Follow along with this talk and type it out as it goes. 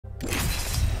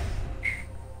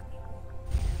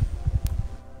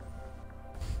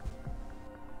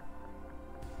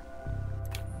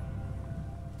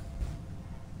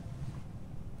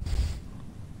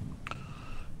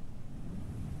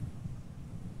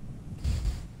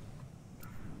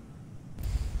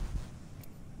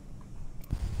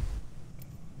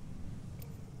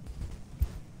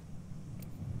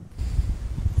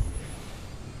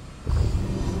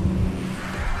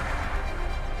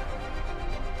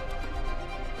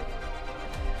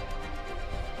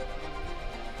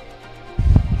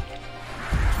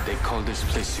all this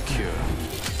place secure.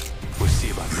 We'll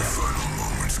see about The that. final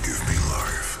moments give me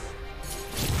life.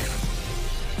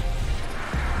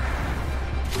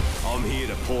 I'm here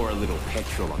to pour a little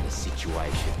petrol on the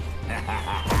situation.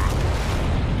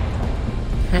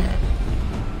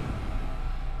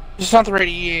 It's not the right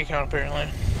EA account, apparently.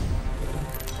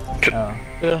 Oh.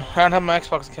 Yeah, I don't have my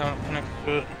Xbox account connected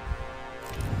to it.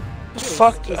 It's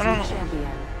fucked. I don't know.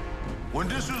 When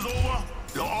this is over,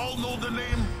 you'll all know the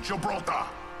name Gibraltar.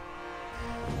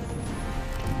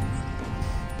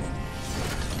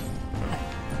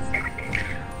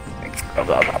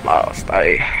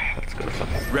 Let's go to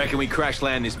fucking. Reckon we crash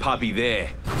land this puppy there.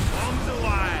 On the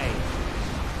way.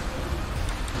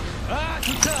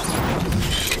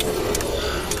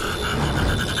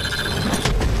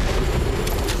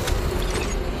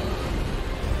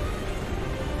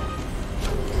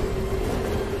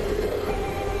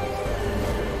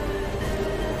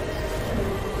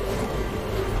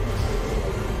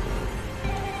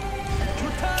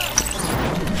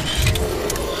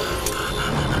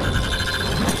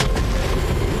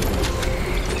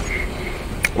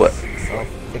 What? It's all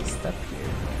fixed up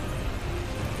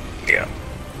here. Yeah.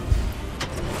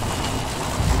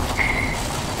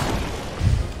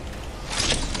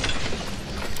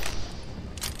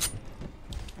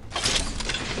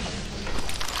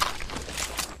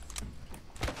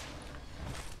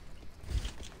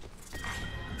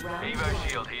 Evo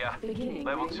shield here.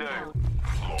 Level 2. Long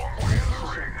way in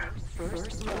the ring.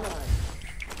 First blood.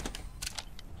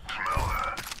 Smell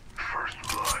that. First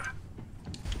blood.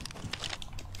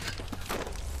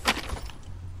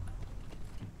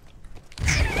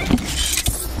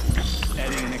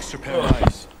 Adding an extra pair of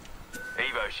eyes.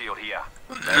 Evo shield here.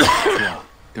 Yeah,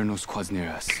 there are no squads near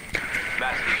us.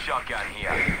 Massive shotgun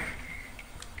here.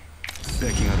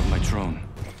 Backing out of my drone.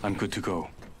 I'm good to go.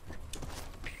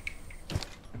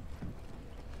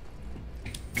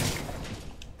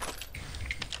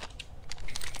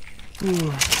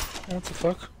 Ooh, what the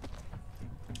fuck?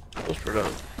 Let's put it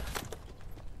up.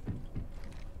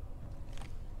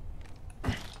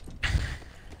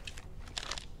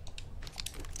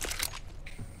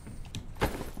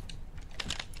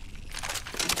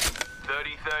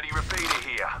 .30 repeater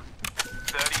here.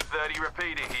 30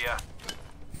 repeater here.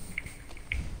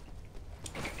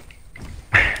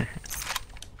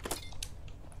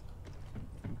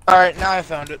 Alright, now I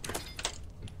found it.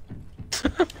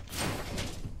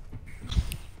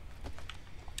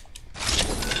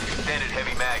 Extended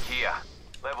heavy mag here.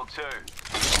 Level 2.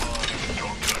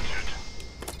 Don't touch it.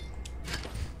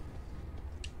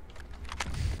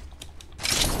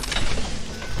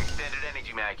 Extended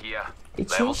energy mag here. They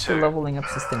Level changed the 2. leveling up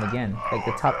system again. Like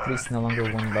the top 3 is no longer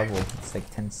 1 level. It's like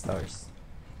 10 stars.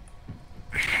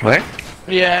 What?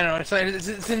 Yeah, I know. It's like, it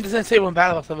doesn't say one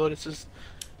battle level. It's just,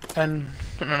 and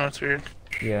I don't know. It's weird.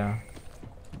 Yeah.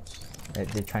 They're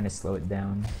trying to slow it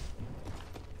down.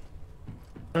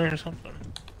 Or something.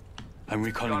 I'm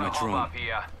recalling Got a my hop drone. up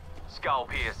here. Skull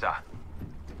piercer.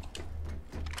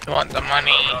 You want the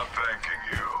money? I'm not thanking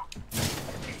you.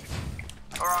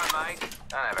 Alright, mate.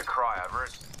 Don't have a cry over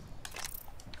it.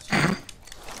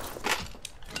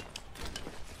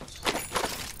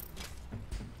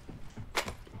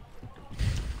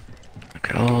 Look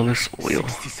at all this oil.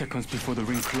 60 seconds before the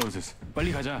ring closes.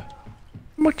 빨리 가자.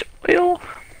 Much oil.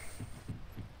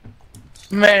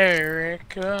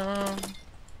 America.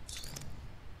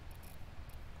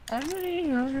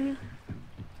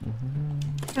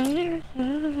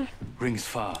 Ring's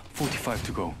far. 45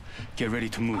 to go. Get ready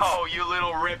to move. Oh, you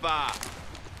little ripper.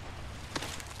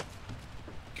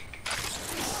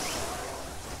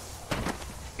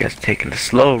 Guess taking the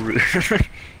slow route.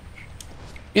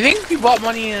 You think if you bought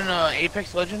money in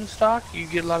Apex Legends stock, you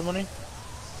get a lot of money?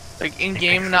 Like in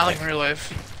game, not like in real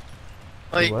life.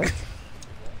 Like, What?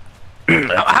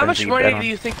 how much money do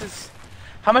you think this?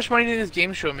 How much money did this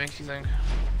game show make? You think?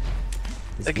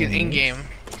 This Like game in needs? game,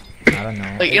 I don't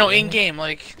know. like you know, in game,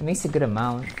 like. It makes a good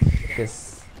amount because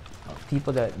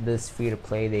people that this free to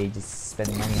play, they just spend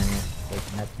money on it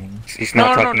like nothing. He's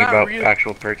not No, talking not about real.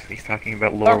 actual perks. He's talking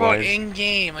about Talk lore about wise. in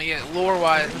game, like yeah, lore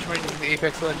wise, how much money do the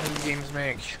Apex Legends games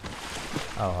make?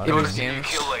 Oh, I It don't was know. games.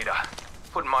 Kill leader.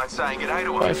 Wouldn't mind saying good day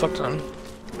to I him. fucked on.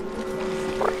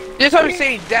 That's what I'm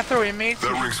saying. Death row inmates,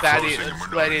 That ring's gladiator, closing, we're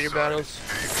not gladiator inside. battles.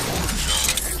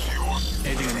 It's yours.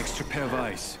 Adding an extra pair of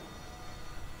eyes.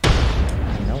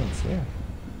 No one's here.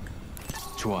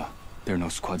 좋아. There are no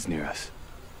squads near us.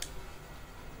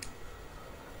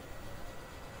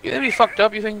 You think be fucked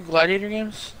up? You think gladiator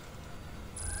games?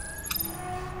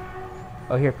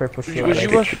 Oh, here, purple shield. Would you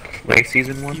watch? Play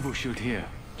season 1? Evo shield here.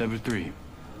 Level 3.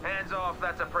 Hands Hands off,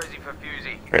 that's a prezi for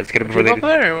Fusey. Alright, let's get it You before they up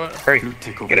there or what? hurry. Blue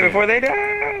tick over Get it there. before they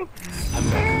do. I'm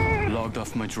back. Logged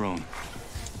off my drone.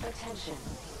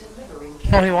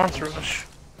 Oh, he wants to rush.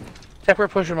 Tech, we're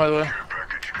pushing, by the way.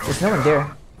 There's no one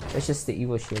there. It's just the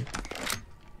evil shield.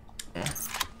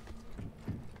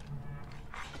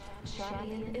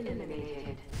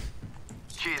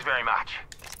 Cheers very much.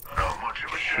 Not much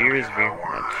of a Cheers champion, very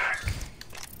are much. they?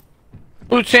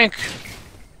 Blue tank.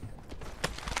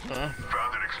 Found an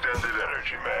extended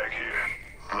energy mag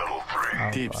here. Level 3.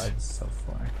 Oh Deeps. god, so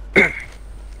far.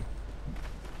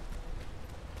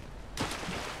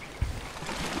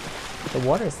 The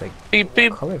water is like Beep,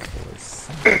 beep. colorful or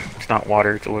something. It's not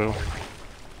water, it's oil.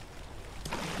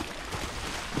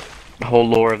 The whole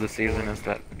lore of the season is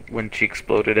that when she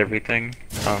exploded everything,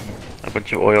 a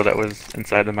bunch of oil that was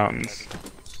inside the mountains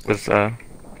was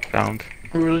found,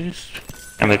 Released.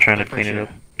 and they're trying to Back clean it here. up.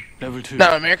 Level 2.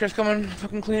 Now America's coming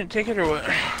fucking clean it, take it or what?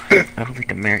 I don't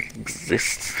think America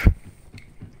exists.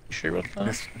 Sure about that?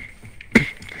 This-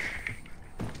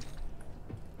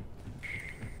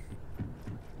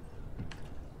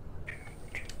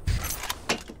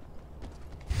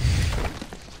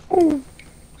 Ooh.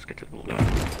 Let's get to the balloon.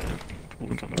 The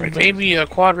balloon's on the right side. Maybe a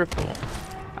quadruple.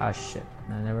 Ah shit.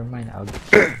 No, never mind.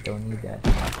 Don't need that.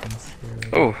 Happens here.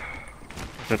 Oh,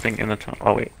 the thing in the tunnel.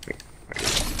 Oh wait, wait.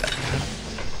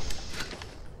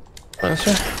 What's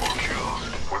that?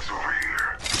 What's over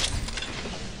here?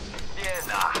 Yeah,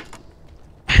 nah.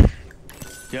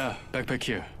 Yeah, backpack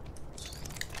here.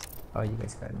 Oh, you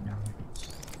guys got it now.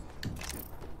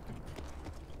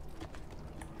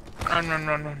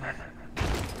 No.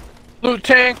 Blue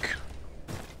tank.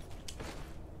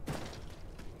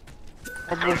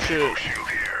 Oh bullshit. Shield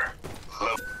here.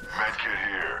 Medkit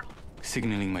here.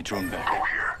 Signaling my drone Go back.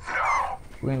 here. Now.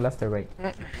 Going left or right?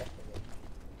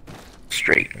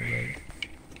 Straight. I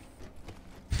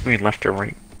mean, left or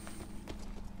right.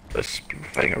 Let's be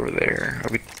fighting over there. Are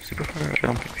we super far? I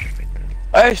don't think we should fight that.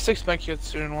 I have 6 medkits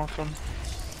soon, want them.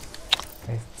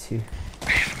 I have 2.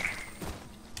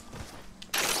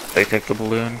 They take the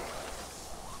balloon.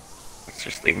 Let's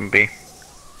just leave him be.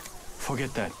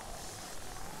 Forget that.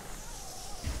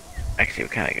 Actually, we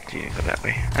kind of continue to go that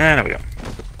way. Ah, there we go.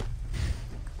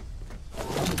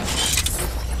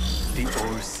 The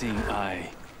all-seeing eye.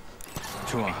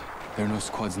 Joa, there are no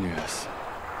squads near us.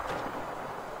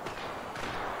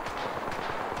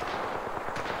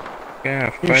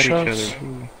 Yeah, Who fight each shots? other.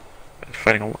 Ooh.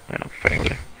 Fighting over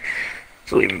there.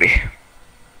 So leave him be.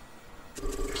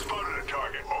 Spotted a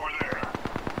target over there.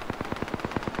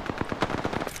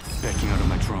 Backing out of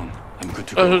my drone. I'm good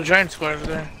to Oh, go. there's a giant squad over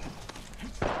there.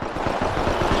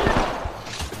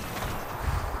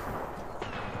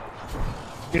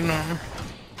 You know.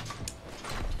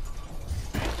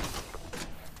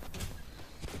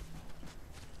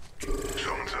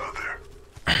 Someone's out there.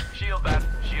 Shield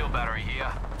battery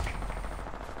here.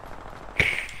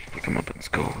 Pick him up and let's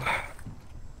go.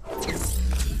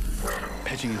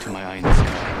 Patching into my eye in the sky.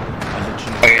 I'll let you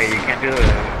know. Oh yeah, you can't do the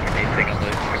grenade thing on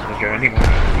the drone anymore.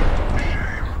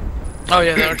 Oh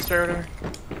yeah, the arc star or whatever.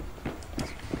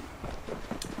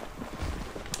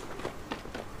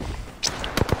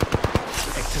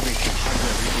 Activating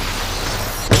hardware reading.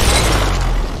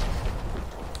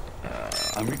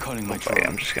 I'm recalling my Oh drone. yeah,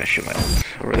 I'm just gonna shoot my ones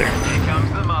over there. Here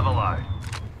comes the mother load.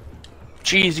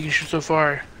 Jeez, you can shoot so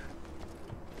far.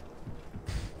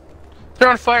 They're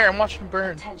on fire, I'm watching them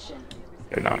burn.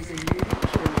 They're not.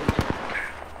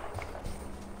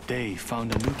 They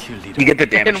found a new kill leader. You get the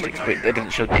damage things, but it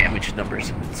doesn't show damage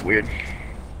numbers. It's weird.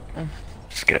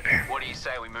 Just get up here. What do you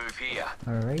say we move here?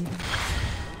 Alright.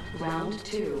 Round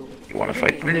 2. You wanna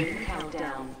fight them?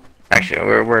 Countdown. Actually,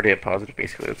 we're already at positive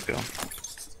basically, let's go.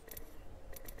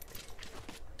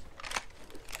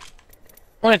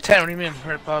 Only 10, what do you mean?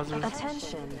 We're at positive.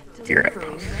 Attention. You're at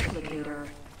Delivering replicator.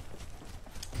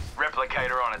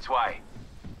 Replicator on its way.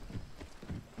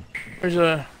 There's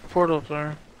a portal up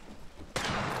there.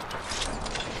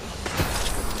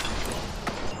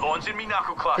 Launching me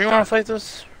knuckle Do cluster. you wanna fight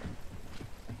this?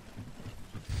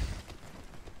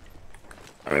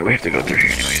 I mean, we have to go through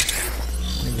here anyways.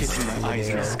 Getting my eyes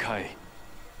in the sky.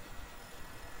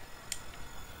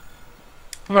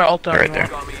 I'm gonna ult down. Right there.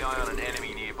 Got me eye on an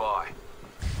enemy nearby.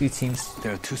 2 teams.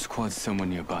 There are 2 squads somewhere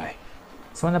nearby.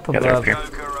 There's one up Yeah, they're up above. here.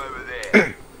 Joker over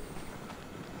there.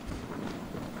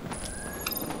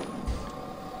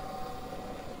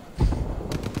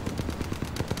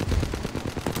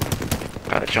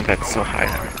 God, that jump pad's so high.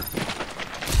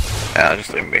 Yeah,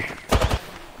 just leave me.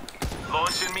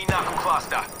 Launching me knuckle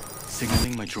cluster.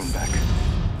 Signaling my drone back.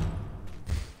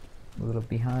 A little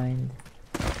behind.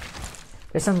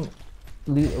 There's some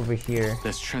loot over here.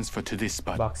 Let's transfer to this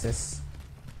spot. Boxes.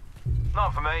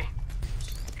 Not for me.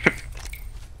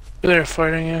 They're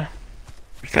fighting you.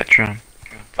 Where's that drone?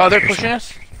 Oh, they're pushing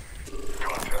us?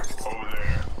 Contact over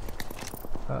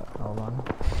there. Hold on.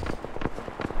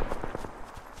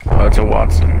 Oh, it's a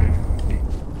Watson.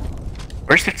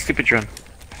 Where's that stupid drone?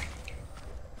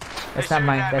 That's not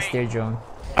mine. That's their drone.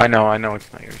 I know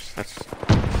it's not yours. That's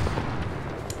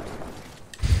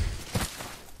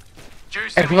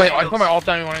Juice I to put me my, I put my shields. alt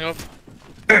down, you wanna go?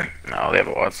 no, they have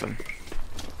a Watson.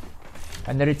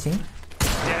 Another team.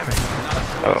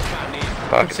 Oh,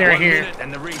 fuck. It's right here.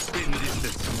 And the ring's spitting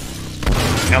distance.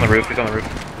 He's on the roof. He's on the roof.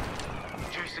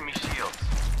 Juice to me shields.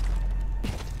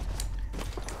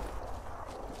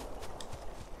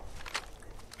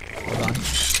 Hold on.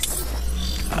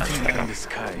 Something in the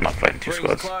sky. I'm not fighting two Ring's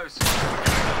squads. close.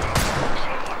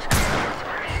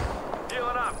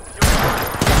 Healing up.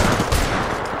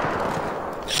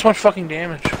 So much fucking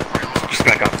damage. Just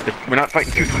back up. We're not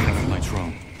fighting two squads. My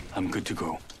drone. I'm good to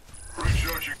go.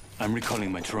 Recharging. I'm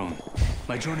recalling my drone.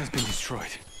 My drone has been destroyed.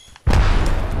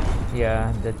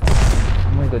 Yeah, that's.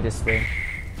 I'm gonna go this way.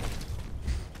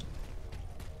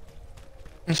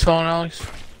 Installing Alex.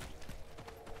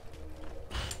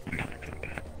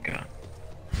 God.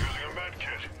 Using a med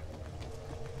kit.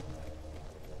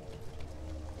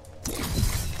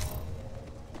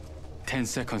 10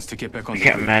 seconds to get back on I the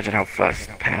can't grid. imagine how fast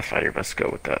Pathfinder must go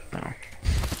with that now.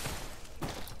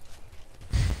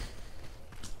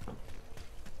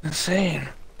 Insane.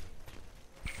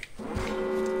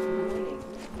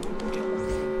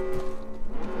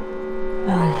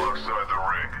 We're all outside the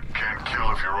ring. Can't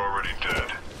kill if you're already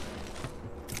dead.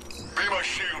 Be my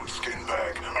shield, skin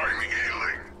bag. I'm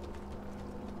healing.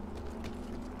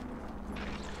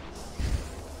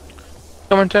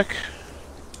 Coming, Tech.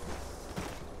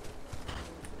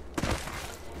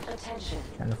 Attention.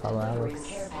 Trying to follow Delivering Alex.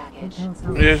 care package.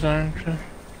 There's none.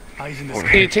 Eyes in the Over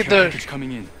sky. here. Take Care the- package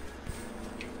coming in.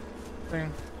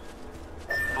 Thing.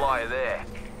 Flyer there.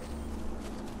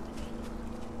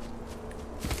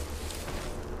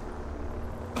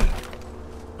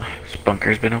 This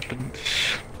bunker's been opened.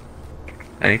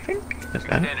 Anything? Is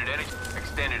that it?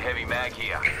 Extended heavy mag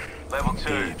here. Level 2.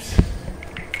 Babes.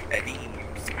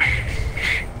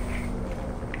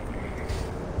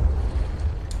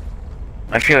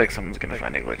 I feel like someone's gonna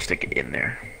find a glitch to get in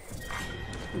there.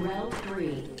 Round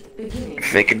 3. Beginning.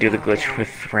 If they can do the glitch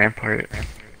with Rampart, they can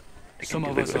Some do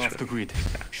of the us are glitch off the with... grid.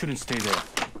 Shouldn't stay there.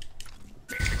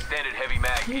 Extended heavy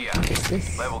mag here. What's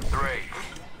this? Level 3.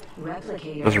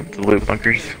 Replicator. Those are the loot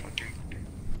bunkers.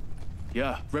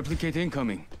 Yeah, replicate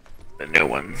incoming. The new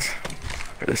ones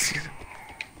for this season.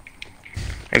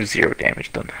 I have 0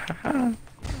 damage done. Haha.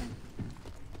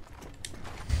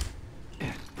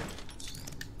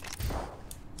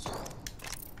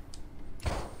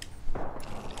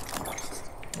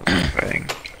 Fighting.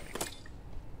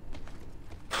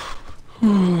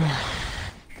 I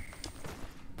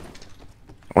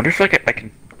wonder if like I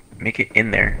can make it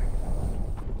in there.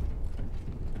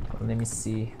 Let me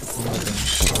see.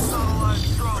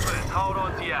 Solo's dropping. Hold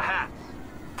on to your hats.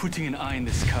 Putting an eye in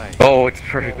the sky. Oh, it's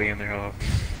perfectly in there. Oh.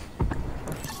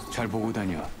 잘 보고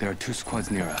다녀. There are 2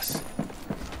 squads near us.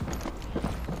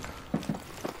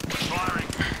 Firing.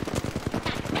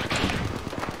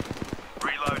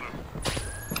 Reloading.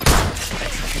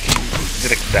 Is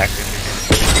it exactly?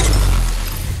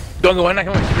 Don't go in, I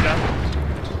can wait to be done.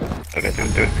 Okay,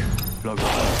 do it. Log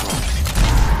off.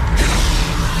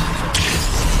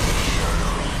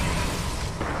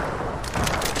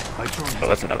 My drone Oh, has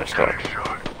that's another squad.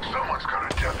 Shot. Someone's got a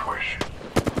death wish.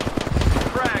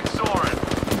 Frag soaring.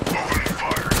 Opening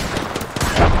fire.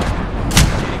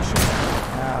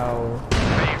 Ow.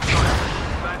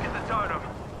 Back at the totem.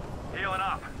 Healing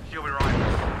up. She'll be right.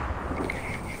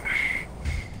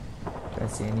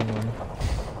 Don't see anyone.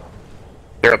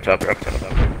 They're up top. They're up top.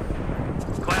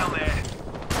 Clown there.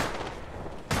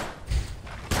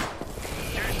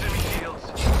 Juice to me shields.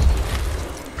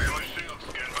 Be my shield,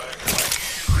 skin bag.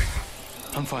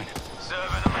 I'm fine.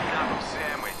 Serving them a knuckle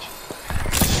sandwich.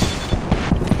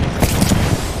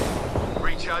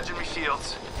 Recharging my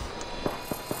shields.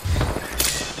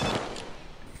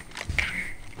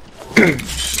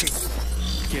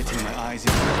 Getting my eyes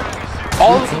in.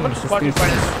 All of Teams, the just squad three you fight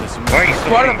teams. is. Why are you still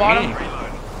Squad at the hitting bottom. me?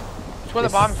 Squad at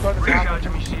the bottom, squad at the top.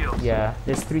 Recharging my shields. Yeah,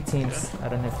 there's 3 teams. I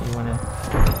don't know if you wanna.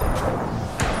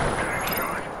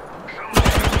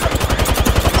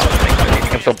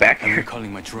 I'm still back I'm here.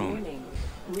 recalling my drone. Warning.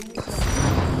 Ring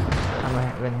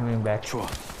I'm running back. Sure.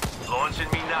 Launching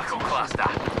me knuckle cluster.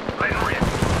 Letting rip.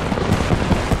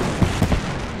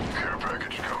 Care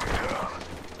package coming down.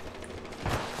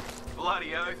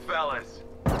 Bloody oath, fellas.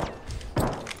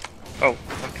 Oh,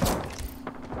 fuck.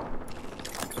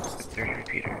 There's your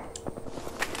repeater.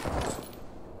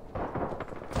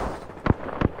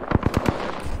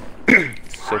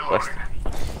 So blessed.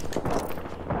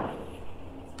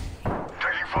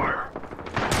 Taking fire.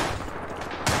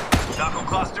 Knuckle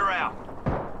cluster out.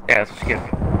 Yeah, that's what you get.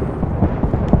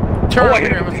 Turn Oh, I over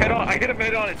hit here. him head on. I hit him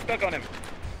head on. It stuck on him.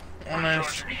 Oh,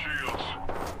 nice. Charging shields.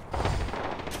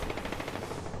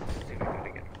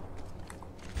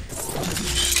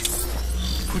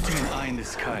 Putting an eye in the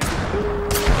sky.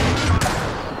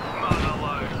 Mother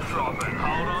load, drop it.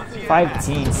 Hold on to your 5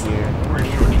 teams here. There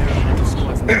are two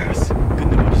squads near us.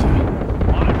 Good number, sir.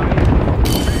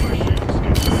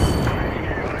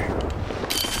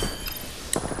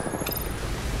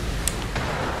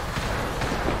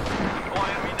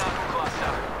 enemy knuckle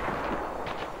cluster.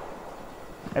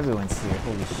 Everyone's here.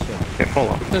 Holy shit. Okay, hold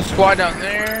on. There's a squad down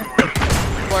there.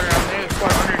 Squad down there.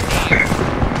 Squad underneath.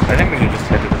 I think we should just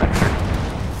head to the next room.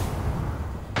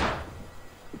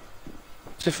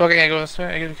 So fucking I go this way.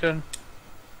 I guess we could.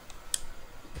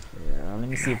 Yeah, let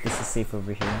me see if this is safe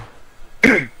over here.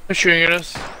 They're shooting at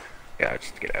us. Yeah,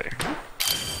 just get out of here.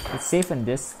 It's safe in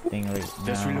this thing right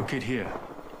Let's now. relocate here.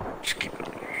 Just keep it.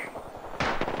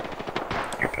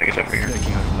 Your package over here.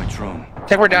 Backing out of my drone.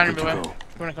 Take we're down Good here, to by the way. go.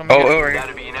 You wanna come Oh, get it? right here.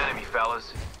 That'd be an enemy,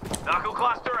 fellas. Knuckle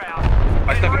cluster out.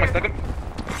 I stuck him. I stuck him.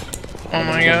 Oh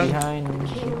my god. Behind.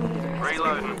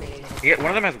 Reloading. Yeah, one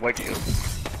of them has white shield.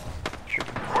 Sure.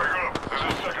 Wake up. There's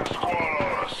a second squad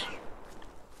on us.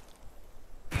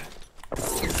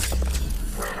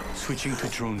 Switching to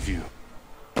drone view.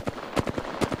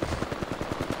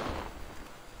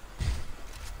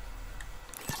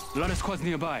 A lot of squads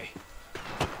nearby.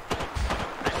 They're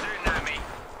shooting at me.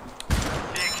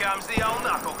 Here comes the old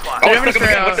knuckle Oh, cluster. Hey, I stuck him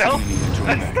again. What the hell? Enemy in the drone Do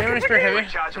mag. you have any spare heavy? Do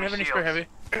Recharging you have any spare heavy?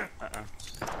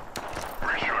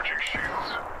 Recharging shields.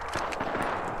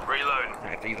 Reloading. I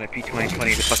have to use my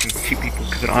P2020 to fucking shoot people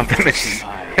because I don't have that much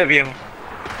heavy ammo.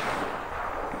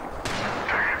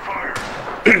 Taking fire.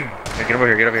 Yeah, get over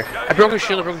here. Get over here. I broke his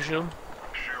shield. I broke his shield.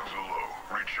 Shields are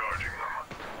low. Recharging them.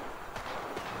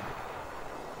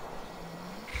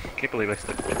 Can't believe I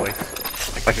stuck it twice.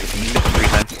 Like 3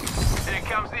 times. Here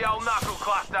comes the old knuckle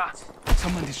cluster.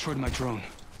 Someone destroyed my drone.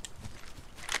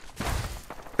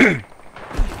 Gonna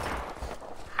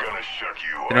shut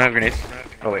you They don't up. have grenades.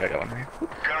 Oh wait, I got one right here.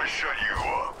 Gonna shut you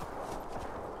up.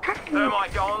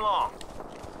 Thermite going long.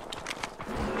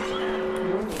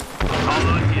 Hold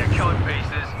on to your code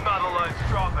pieces. Mother load's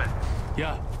dropping.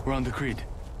 Yeah, we're on the grid.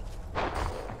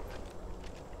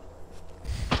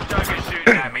 Don't get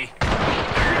shooting at me.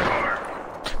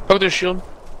 Broke their shield.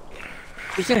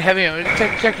 Who's in heavy ammo?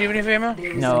 Check, do you have any heavy ammo?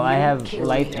 No, I have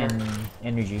light and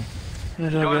energy.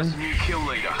 That's all Got good. us a new kill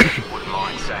leader. Wouldn't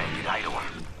mind saying good day to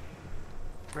him.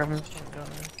 Grab this one, go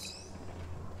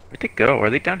Where'd they go? Are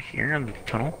they down here in the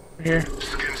tunnel? right here.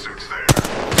 Skin suits there.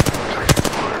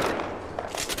 Taking fire.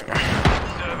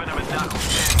 Serving him a knuckle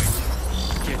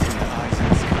sandwich. Getting the eyes in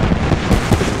the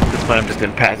sky. This time just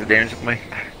didn't pass the damage with my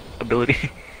ability.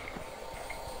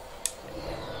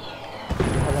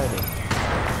 Hello there.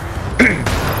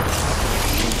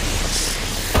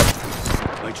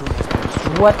 My drone has been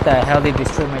destroyed. What the hell? They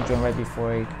destroyed my drone right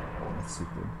before I. That's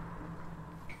stupid.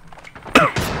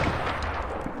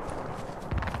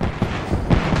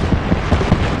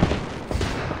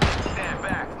 Stand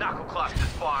back. Knuckle cluster's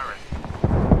firing.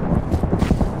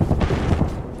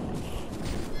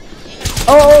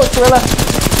 Oh, Gorilla!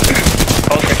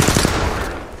 Okay.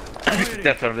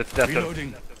 Death zone. That's death zone.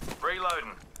 Reloading.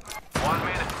 Reloading. 1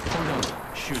 minute. Hold on.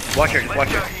 Shoot. Watch her. Let's Watch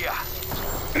go her. here.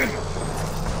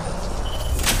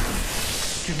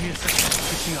 Give me a second.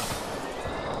 Switching up.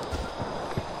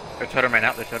 They're shutting right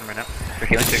now. They're shutting right now. They're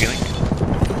healing. They're healing.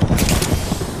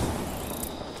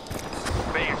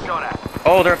 Being shot at.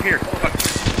 Oh, they're up here. Fuck.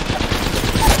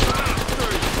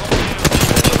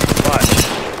 What?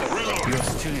 You're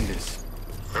still in this.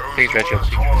 Take a stretch, yo.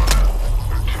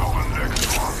 Until the next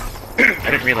one.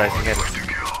 I didn't realize you had To to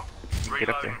kill. get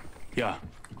up there. Yeah,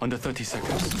 under 30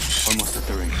 seconds. Almost at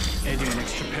the ring. Adding an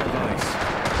extra pair of eyes.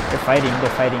 They're fighting.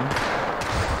 They're fighting.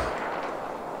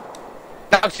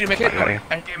 Alex, you make it? Okay.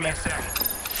 Give me a second.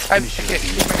 I make it.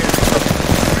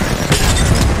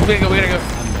 We gotta go. We gotta go.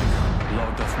 I'm back.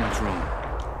 Logged off my drone.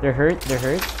 They're hurt. They're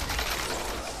hurt.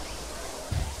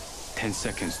 10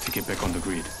 seconds to get back on the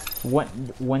grid.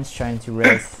 One's trying to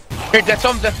rest. Here, that's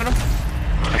him. That's him.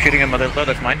 I'm shooting him. Mother low.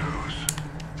 That's mine.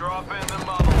 Drop in the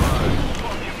mother load.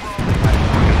 Fuck you, bro.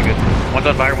 That's good. One's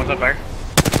on fire. One's on fire.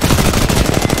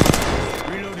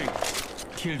 Reloading.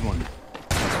 Killed one.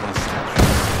 That's one step.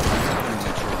 On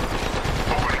my drone.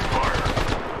 Opening fire.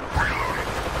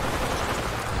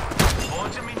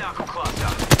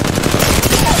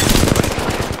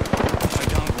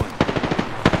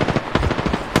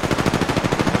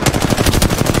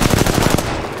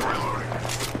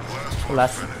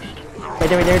 last. Right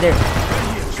there.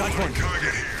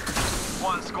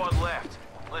 One squad left.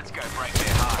 Let's go break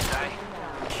their hearts, eh?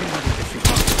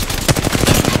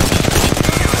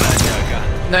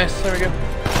 Nice, there we go.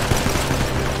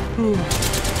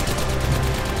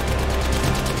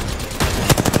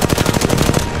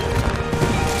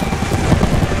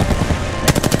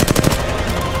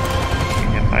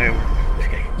 Yeah,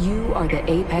 fireworks. You are the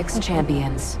Apex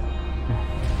champions.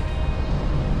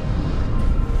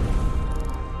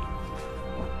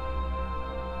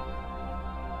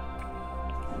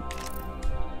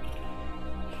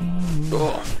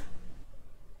 Oh.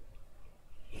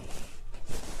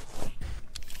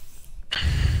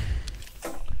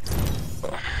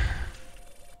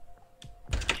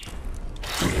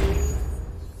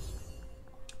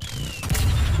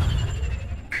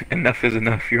 Enough is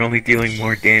enough. You're only dealing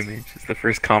more damage. It's the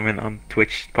first comment on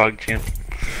Twitch PogChamp.